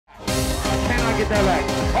get that back.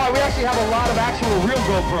 All right, we actually have a lot of actual real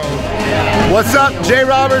GoPros. What's up, Jay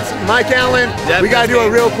Roberts, Mike Allen. We gotta do a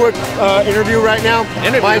real quick interview right now.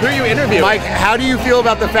 Mike, who are you interviewing? Mike, how do you feel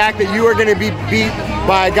about the fact that you are gonna be beat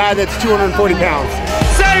by a guy that's 240 pounds?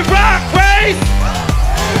 Say ROC Race!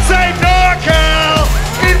 Say NorCal!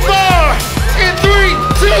 In 4, in 3,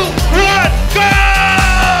 2, 1, go!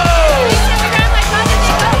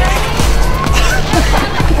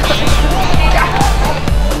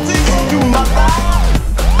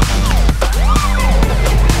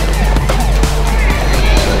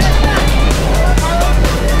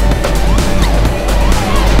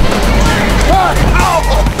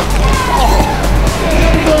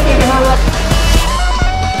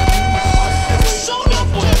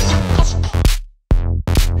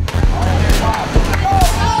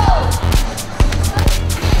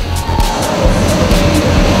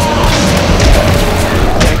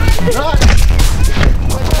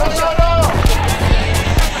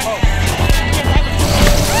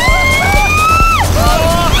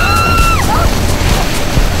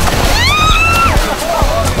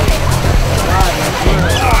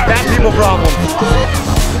 Problem.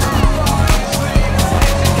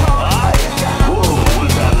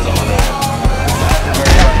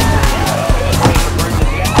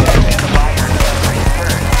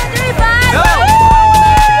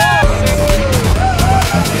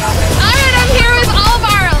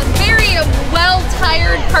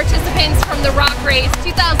 Participants from the ROC Race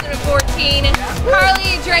 2014,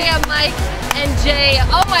 Carly, Drea, Mike, and Jay.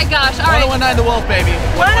 Oh my gosh, all right. 1019 the Wolf, baby.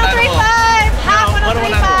 1035, half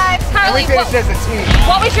 1035. Carly,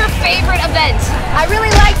 what was your favorite event? I really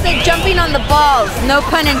liked the jumping on the balls. No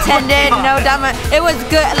pun intended, no dumb. It was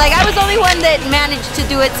good. Like, I was the only one that managed to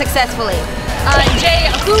do it successfully. Jay,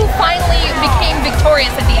 who finally became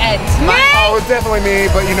victorious at the end? Oh, it was definitely me,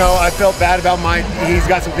 but you know, I felt bad about Mike. He's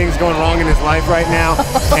got some things going wrong in his life right now,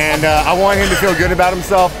 and I want him to feel good about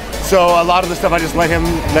himself. So a lot of the stuff I just let him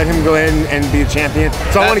go in and be a champion.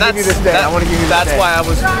 So I want to give you this day. I want to give you this day. That's why I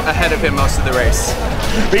was ahead of him most of the race.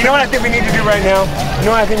 But you know what I think we need to do right now? You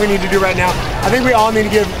know what I think we need to do right now? I think we all need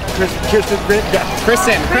to give Kristen a big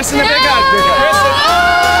hug.